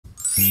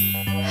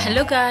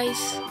Hello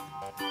guys,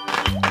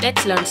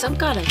 let's learn some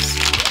colors.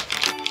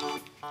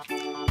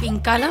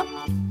 Pink color,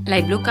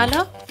 light blue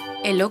color,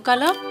 yellow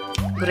color,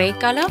 grey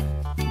color,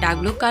 dark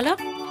blue color,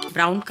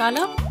 brown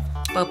color,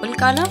 purple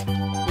color,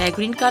 light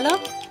green color,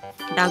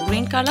 dark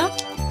green color,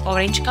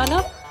 orange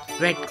color,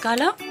 red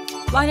color,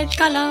 violet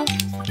color.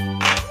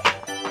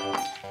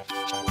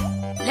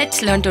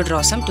 Let's learn to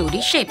draw some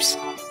 2D shapes.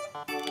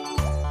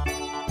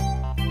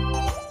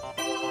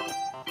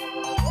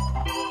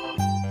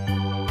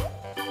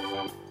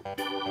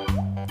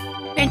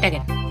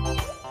 Pentagon,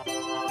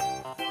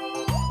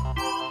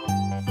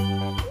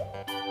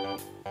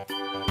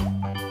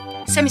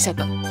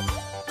 semicircle,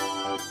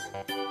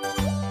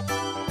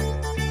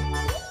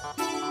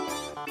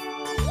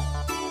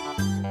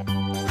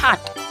 heart,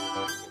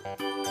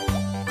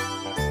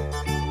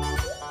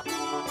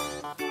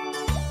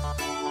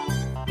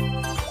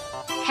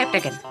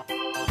 heptagon,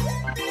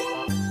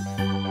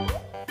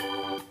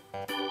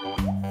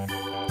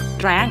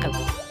 triangle,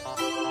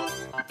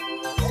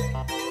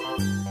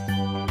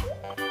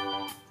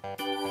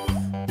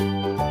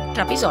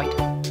 trapezoid,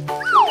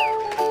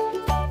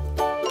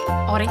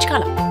 orange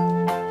color,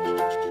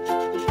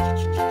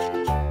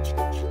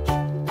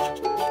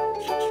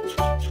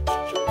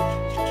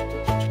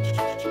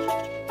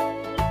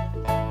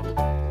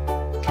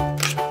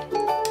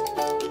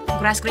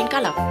 grass green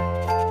color,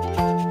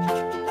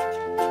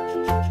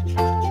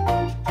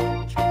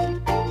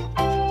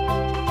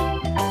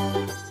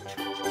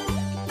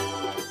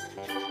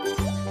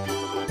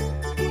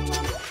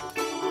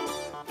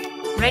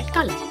 red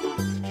color,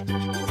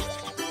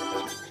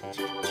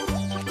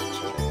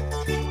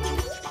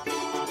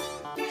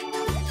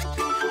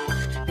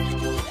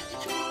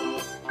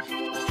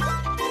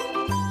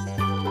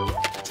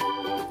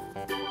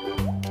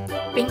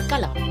 pink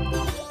color,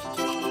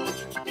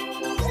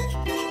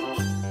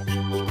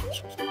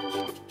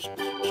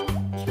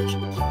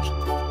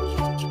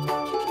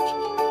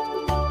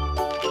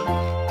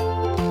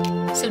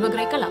 silver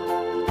grey color,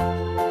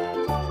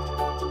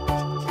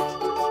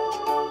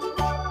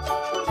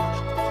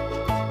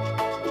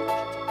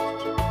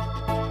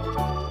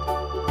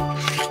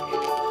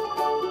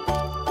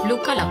 blue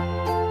color,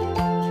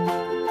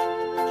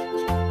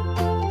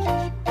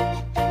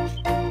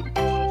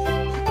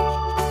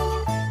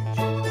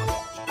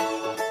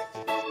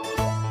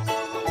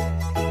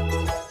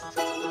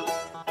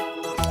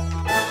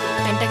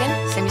 pentagon,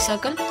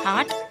 semicircle,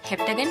 heart,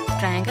 heptagon,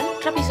 triangle,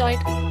 trapezoid.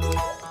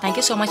 Thank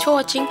you so much for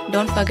watching.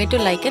 Don't forget to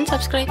like and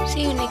subscribe.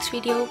 See you in next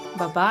video.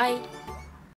 Bye bye.